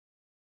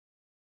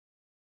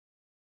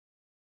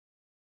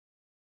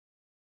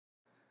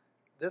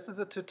This is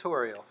a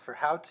tutorial for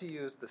how to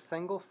use the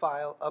single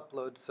file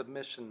upload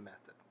submission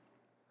method.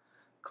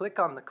 Click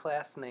on the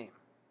class name.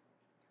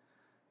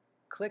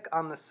 Click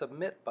on the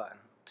Submit button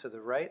to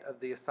the right of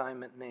the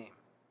assignment name.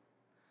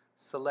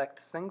 Select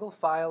Single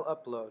File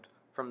Upload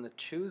from the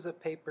Choose a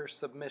Paper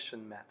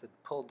Submission Method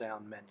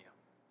pull-down menu.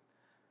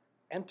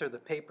 Enter the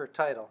paper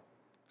title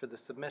for the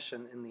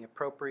submission in the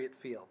appropriate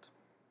field.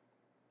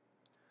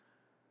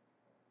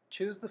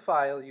 Choose the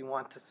file you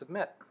want to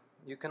submit.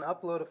 You can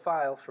upload a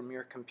file from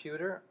your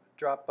computer,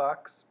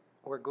 Dropbox,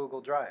 or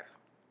Google Drive.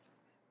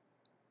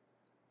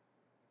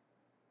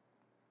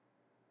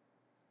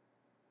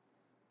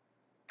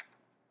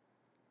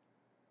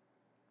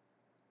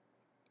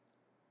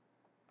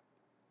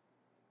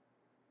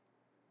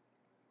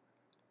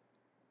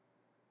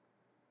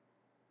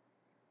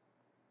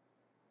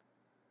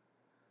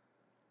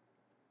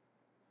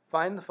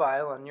 Find the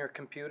file on your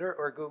computer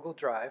or Google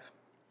Drive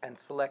and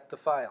select the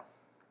file.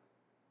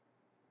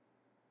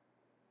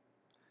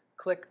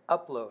 Click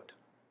Upload.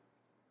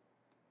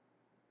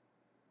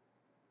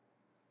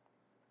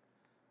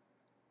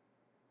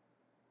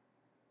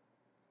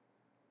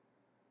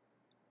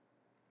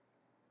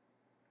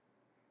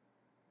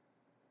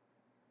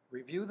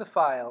 Review the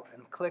file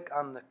and click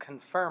on the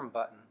Confirm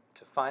button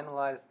to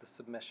finalize the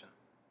submission.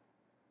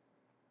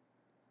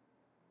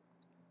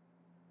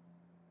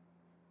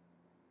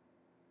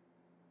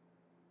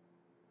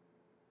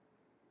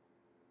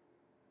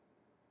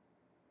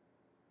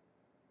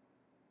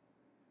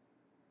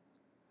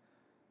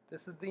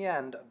 This is the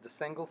end of the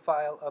single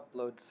file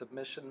upload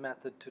submission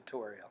method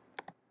tutorial.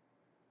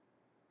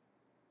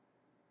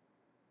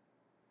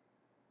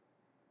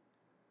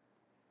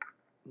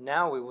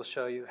 Now we will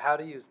show you how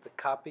to use the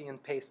copy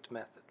and paste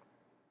method.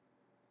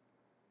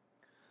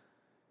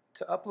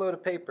 To upload a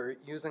paper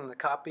using the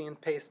copy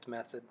and paste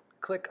method,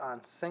 click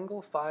on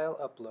Single File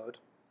Upload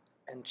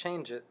and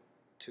change it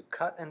to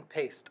Cut and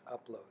Paste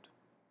Upload.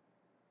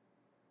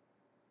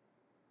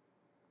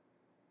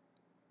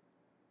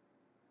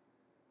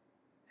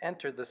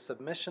 Enter the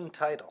submission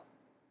title.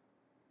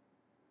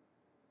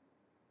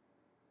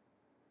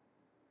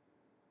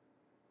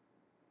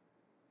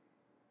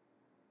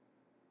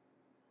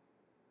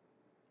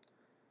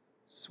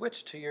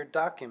 Switch to your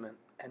document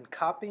and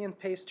copy and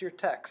paste your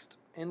text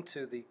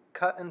into the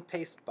Cut and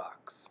Paste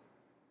box.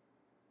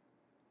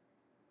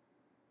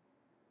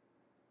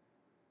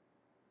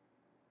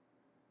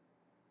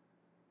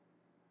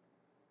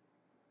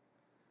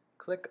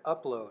 Click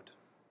Upload.